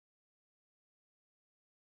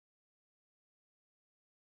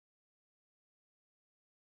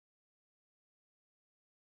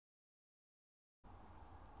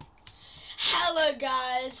Hello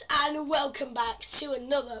guys, and welcome back to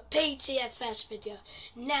another PTFS video.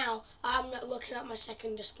 Now I'm looking at my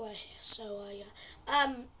second display here, so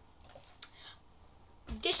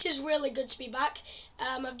this is really good to be back.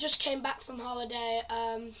 I've just came back from holiday,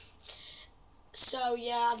 so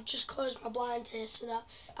yeah, I've just closed my blinds here so that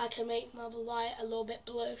I can make my light a little bit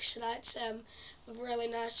blue, so that's really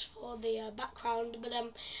nice for the background. But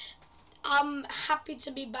I'm happy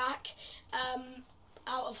to be back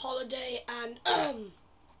out of holiday and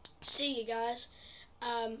see you guys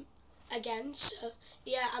again. So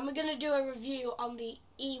yeah, I'm gonna do a review on the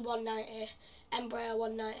E190 Embraer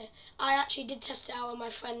 190. I actually did test it out with my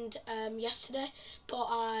friend yesterday, but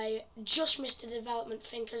I just missed the development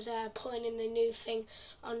thing because they're putting in a new thing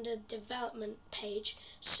on the development page,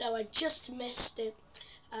 so I just missed it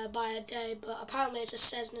by a day. But apparently it's a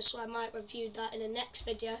Cessna, so I might review that in the next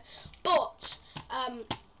video. But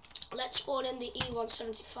let's spawn in the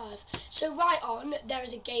E175. So right on, there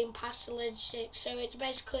is a Game Pass, so it's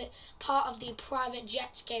basically part of the Private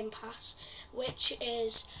Jets Game Pass, which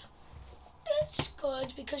is, it's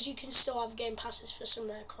good because you can still have Game Passes for some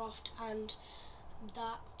aircraft, and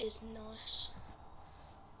that is nice.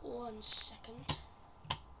 1 second.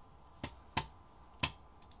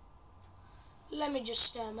 Let me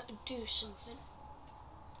just do something.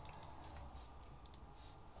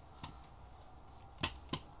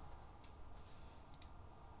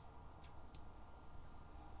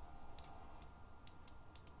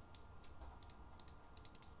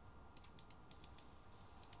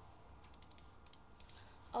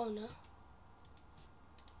 Oh no.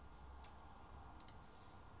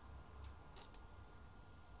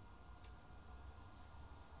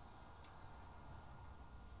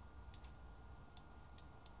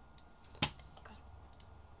 Okay.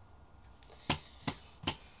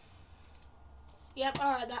 Yep,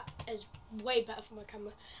 alright, that is way better for my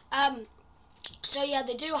camera. So yeah,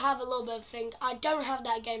 they do have a little bit of thing. I don't have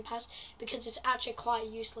that Game Pass because it's actually quite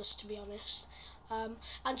useless, to be honest.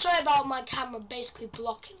 And sorry about my camera basically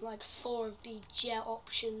blocking like 4 of the jet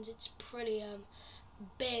options. It's pretty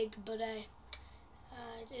big, but it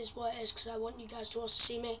is what it is because I want you guys to also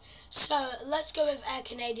see me. So let's go with Air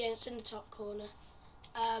Canadian. It's in the top corner.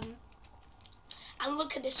 And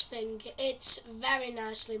look at this thing. It's very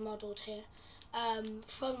nicely modelled here.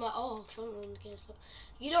 Front landing gears. Look.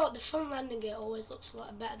 You know what? The front landing gear always looks a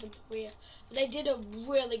lot better than the rear. They did a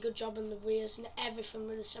really good job on the rears and everything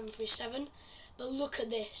with the 737. But look at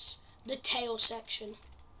this, the tail section.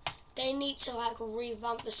 They need to like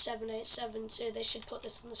revamp the 787 too. They should put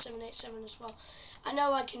this on the 787 as well. I know,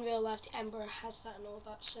 like in real life, the Embraer has that and all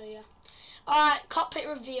that. So yeah. Alright, cockpit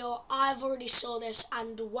reveal. I've already saw this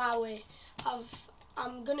and wowie,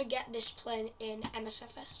 I'm gonna get this plane in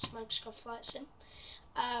MSFS, Microsoft Flight Sim.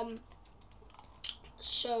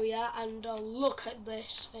 So yeah, and look at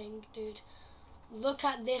this thing, dude. Look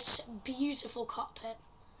at this beautiful cockpit.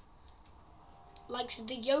 Like,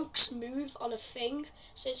 the yokes move on a thing,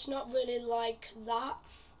 so it's not really like that.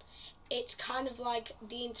 It's kind of like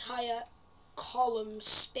the entire column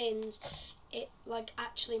spins. It like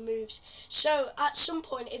actually moves. So at some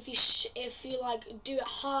point, if you like do it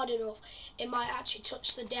hard enough, it might actually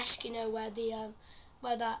touch the desk. You know where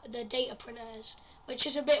the data printer is, which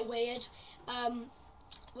is a bit weird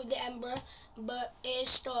with the Embraer, but it is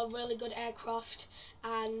still a really good aircraft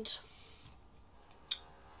and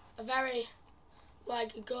a very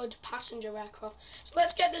like good passenger aircraft. So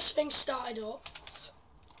let's get this thing started up.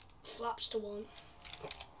 Flaps to 1.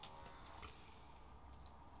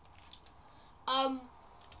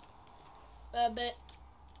 A bit.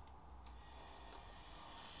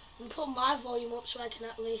 And put my volume up so I can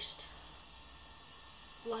at least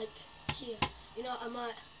like hear. You know, I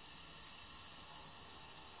might.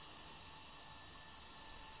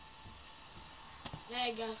 There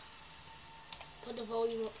you go. Put the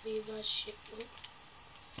volume up for you guys. Shit.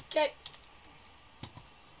 Okay.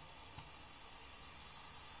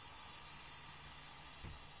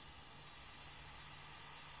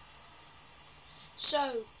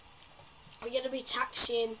 So we're going to be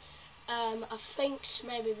taxiing, I think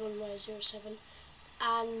maybe runway 07,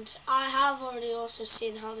 and I have already also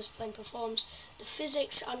seen how this plane performs. The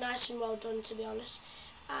physics are nice and well done, to be honest,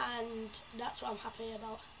 and that's what I'm happy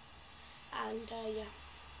about. And yeah,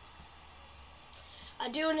 I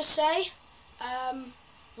do want to say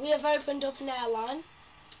we have opened up an airline,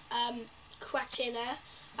 Cretin Air.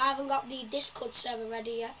 I haven't got the Discord server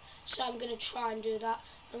ready yet, so I'm going to try and do that.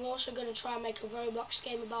 I'm also going to try and make a Roblox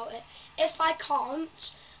game about it. If I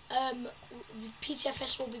can't,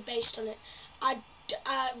 PTFS will be based on it.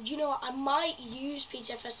 You know what, I might use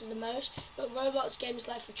PTFS as the most, but Roblox games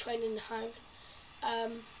like for training and hiring.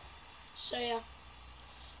 So yeah,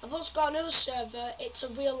 I've also got another server. It's a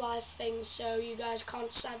real life thing, so you guys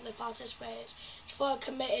can't sadly participate. It's for a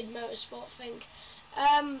committed motorsport thing.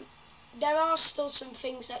 There are still some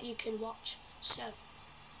things that you can watch, so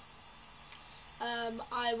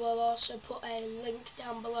I will also put a link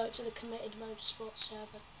down below to the committed motorsport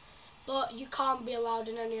server. But you can't be allowed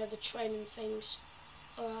in any other training things,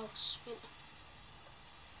 or else, you know.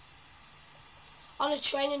 On a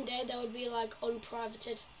training day there would be like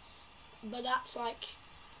unprivated, but that's like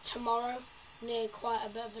tomorrow near quite a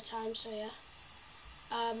bit of a time, so yeah.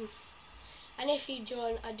 And if you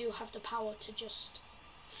join, I do have the power to just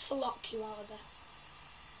flock you out of there.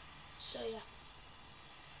 So yeah.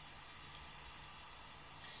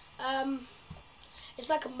 It's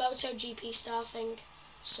like a MotoGP style thing.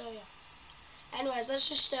 So yeah. Anyways, let's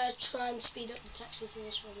just try and speed up the taxi to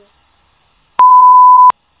this one.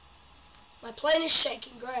 My plane is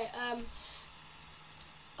shaking. Great.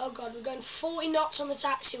 Oh god, we're going 40 knots on the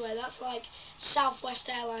taxiway. That's like Southwest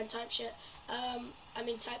Airline type shit. I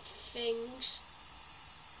mean type things.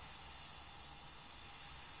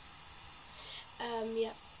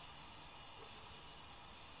 Yeah.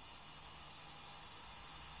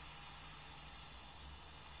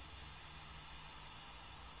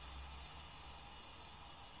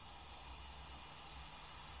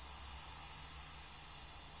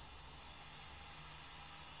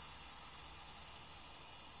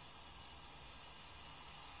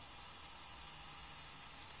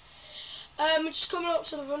 We're just coming up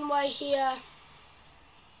to the runway here.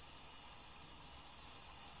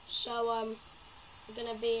 So, we're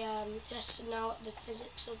going to be testing out the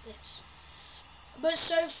physics of this. But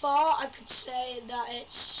so far, I could say that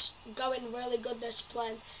it's going really good, this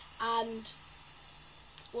plane, and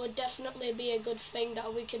would definitely be a good thing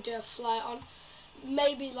that we could do a flight on.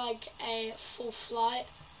 Maybe like a full flight.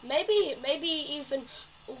 Maybe even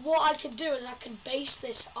what I could do is I could base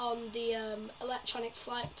this on the electronic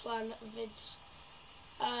flight plan vids.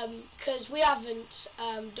 Because we haven't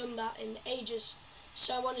done that in ages.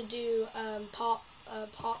 So I want to do part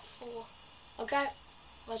 4. Okay,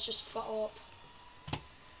 let's just throttle up.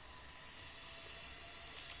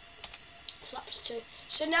 Flaps 2.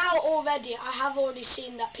 So now already, I have already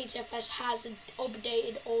seen that PTFS has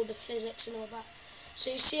updated all the physics and all that.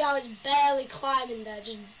 So you see how it's barely climbing there,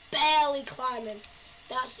 just barely climbing.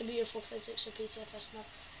 That's the beautiful physics of PTFS now.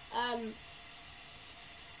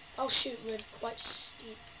 Oh shoot, we're quite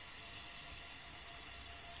steep.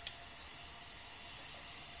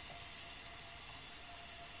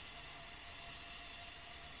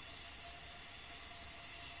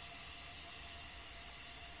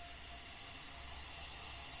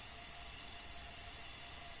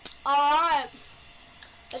 Alright,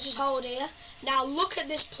 let's just hold here. Now look at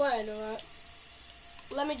this plane, alright?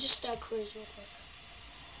 Let me just cruise real quick.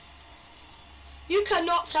 You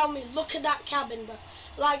cannot tell me, look at that cabin, bro.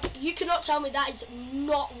 Like, you cannot tell me that is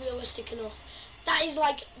not realistic enough. That is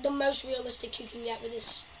like the most realistic you can get with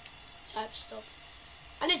this type of stuff.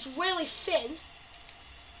 And it's really thin,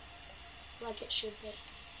 like it should be.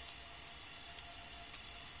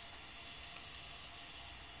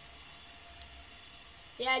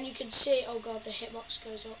 Yeah, and you can see, oh god, the hitbox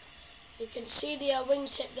goes up. You can see the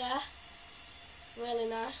wingtip there. Really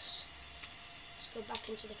nice. Let's go back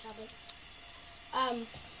into the cabin.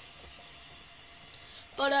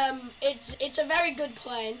 It's a very good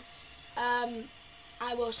plane.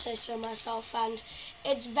 I will say so myself, and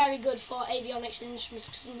it's very good for avionics and instruments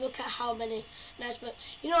because look at how many nice. But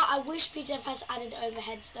you know, I wish PTFS added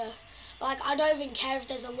overheads though. Like, I don't even care if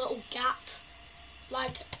there's a little gap.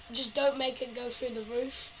 Like, just don't make it go through the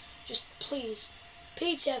roof. Just please,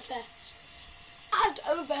 PTFS, add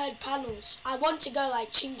overhead panels. I want to go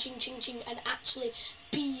like ching ching ching ching and actually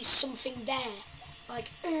be something there. Like,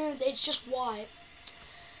 it's just white.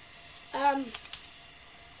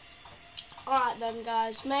 Alright then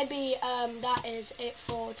guys, maybe that is it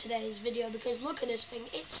for today's video, because look at this thing.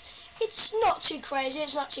 It's not too crazy,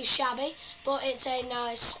 it's not too shabby, but it's a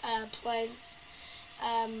nice plane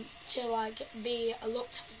to like be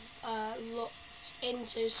looked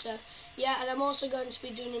into. So yeah, and I'm also going to be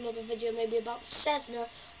doing another video maybe about Cessna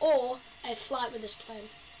or a flight with this plane.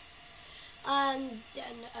 And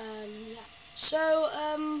then yeah. So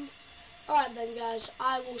alright then guys,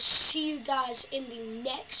 I will see you guys in the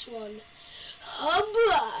next one.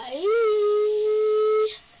 Bye.